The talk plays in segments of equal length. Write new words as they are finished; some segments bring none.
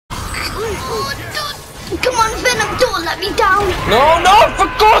Come on, Venom, don't let me down. No, no, for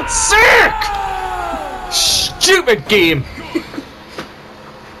God's sake! Stupid game.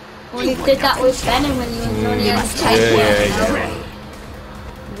 Well, you did that with Venom when you were only on type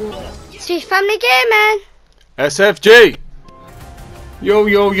Sweet Family Gaming. SFG. Yo,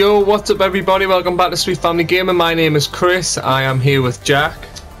 yo, yo, what's up everybody? Welcome back to Sweet Family Gaming. My name is Chris. I am here with Jack.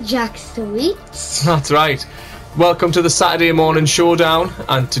 Jack Sweets. That's right. Welcome to the Saturday morning showdown,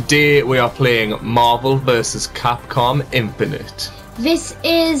 and today we are playing Marvel Vs Capcom Infinite. This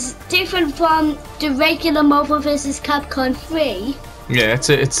is different from the regular Marvel Vs Capcom 3. Yeah, it's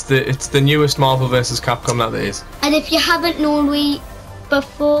the newest Marvel Vs Capcom that there is. And if you haven't known,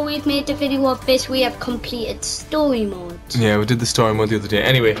 before we've made the video of this, we have completed story mode. Yeah, we did the story mode the other day.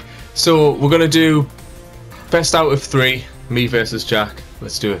 Anyway, so we're gonna do best out of 3, me versus Jack.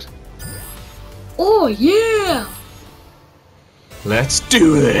 Let's do it. Oh yeah! Let's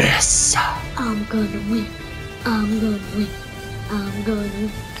do this! I'm gonna win. I'm gonna win. I'm gonna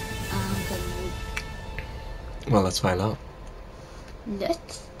win. I'm gonna win. Well, let's find out.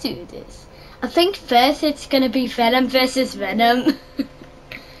 Let's do this. I think first it's gonna be Venom versus Venom.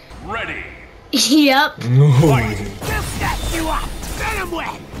 Ready? Yep. No. Fight! Just snatch you up! Venom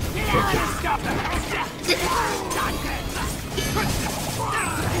win!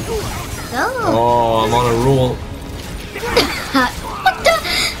 Oh, I'm on a roll. What the?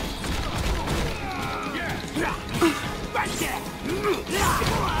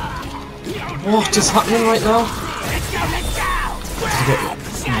 What is happening right now?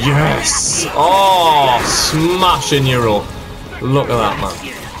 Yes! Oh, smashing your roll. Look at that, man.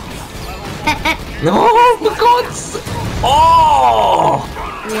 No, for God's sake! Oh!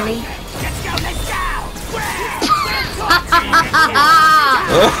 Really?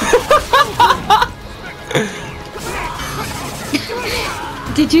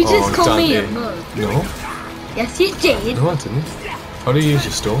 Did you just call me a mug? No. Yes, you did. No, I didn't. How do you use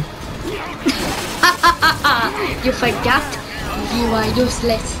your store? You forgot. You are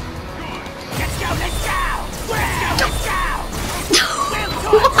useless.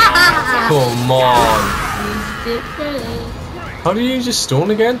 Come on. How do you use your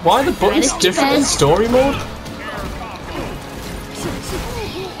stone again? Why are the buttons different in story mode?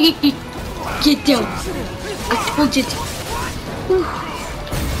 Get down. I told you to.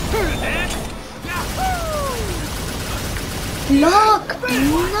 Look!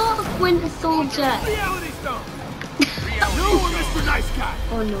 Look, Winter Soldier!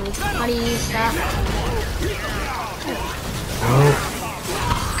 Oh no, how do you use that? Oh.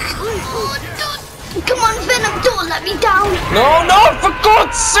 Come on, Venom, don't let me down! No, no, for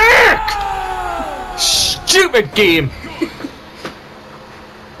God's sake! Stupid game!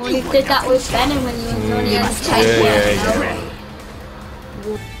 Well, you did that with Venom when you were only on type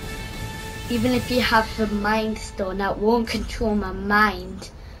Even if you have the Mind Stone, that won't control my mind.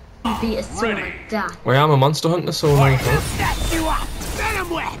 You beat a sword like that. Well, I'm a monster hunter, so no.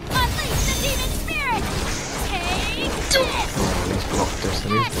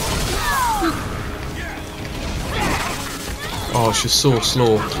 Oh, she's so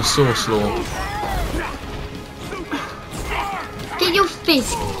slow. She's so slow. Get your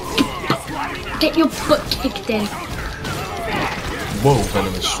face. Get your butt kicked in. Whoa,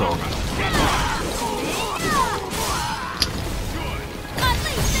 Venom is strong.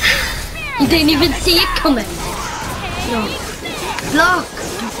 You didn't even see it coming. No. Block.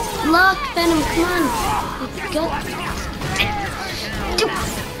 Block, Venom, come on.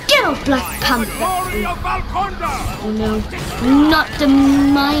 Get off, Black Panther. Oh no. Not the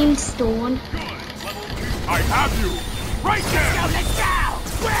Mind Stone. I have you! Right there!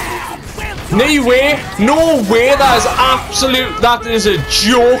 No way! No way! That is a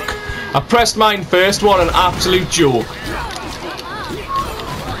joke! I pressed mine first, what an absolute joke.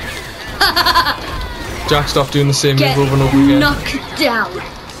 Jack, stop doing the same move over and over again. Knocked down.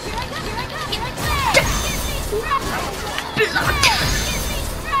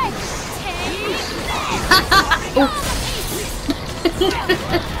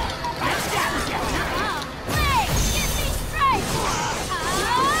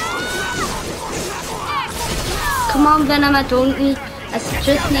 Come on, Venom, I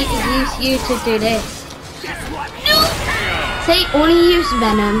just need to use you to do this. Say, only use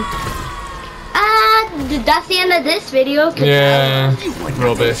Venom. That's the end of this video. Yeah,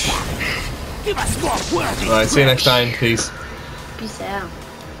 rubbish. Right, see you next time. Peace. Peace out.